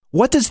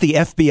What does the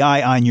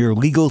FBI on your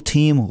legal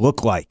team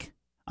look like?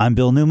 I'm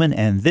Bill Newman,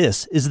 and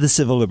this is the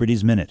Civil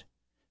Liberties Minute.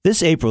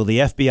 This April, the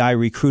FBI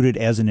recruited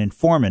as an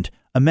informant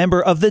a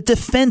member of the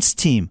defense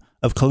team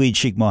of Khalid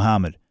Sheikh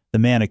Mohammed, the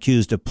man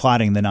accused of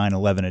plotting the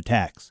 9/11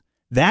 attacks.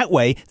 That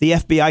way, the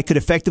FBI could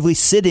effectively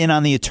sit in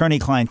on the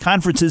attorney-client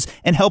conferences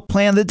and help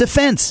plan the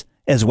defense,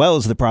 as well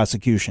as the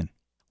prosecution.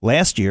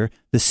 Last year,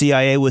 the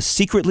CIA was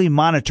secretly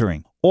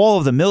monitoring all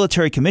of the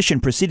military commission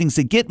proceedings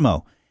at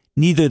Gitmo.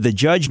 Neither the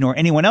judge nor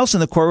anyone else in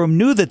the courtroom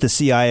knew that the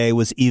CIA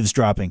was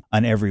eavesdropping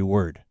on every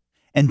word.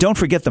 And don't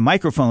forget the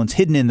microphones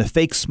hidden in the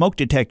fake smoke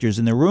detectors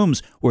in the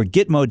rooms where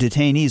Gitmo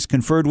detainees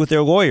conferred with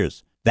their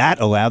lawyers.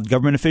 That allowed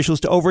government officials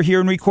to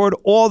overhear and record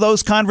all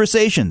those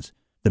conversations.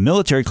 The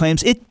military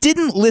claims it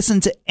didn't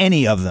listen to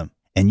any of them.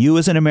 And you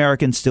as an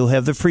American still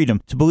have the freedom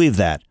to believe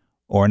that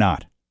or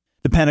not.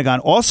 The Pentagon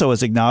also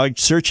has acknowledged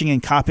searching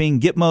and copying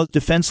Gitmo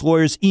defense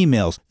lawyers'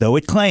 emails, though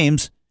it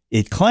claims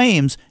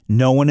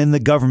no one in the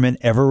government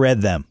ever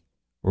read them.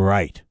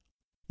 Right.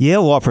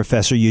 Yale law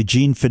professor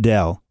Eugene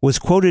Fidel was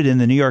quoted in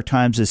the New York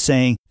Times as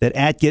saying that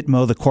at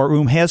Gitmo the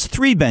courtroom has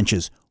 3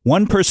 benches,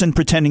 one person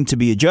pretending to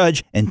be a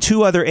judge and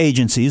 2 other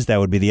agencies, that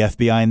would be the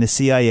FBI and the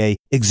CIA,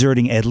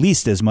 exerting at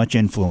least as much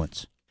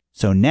influence.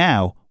 So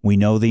now we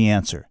know the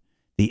answer.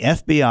 The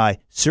FBI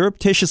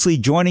surreptitiously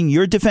joining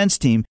your defense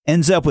team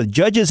ends up with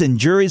judges and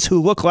juries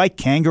who look like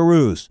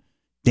kangaroos.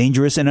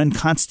 Dangerous and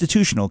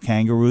unconstitutional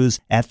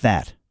kangaroos at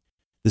that.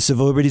 The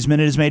Civil Liberties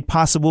Minute is made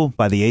possible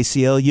by the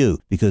ACLU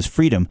because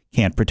freedom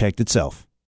can't protect itself.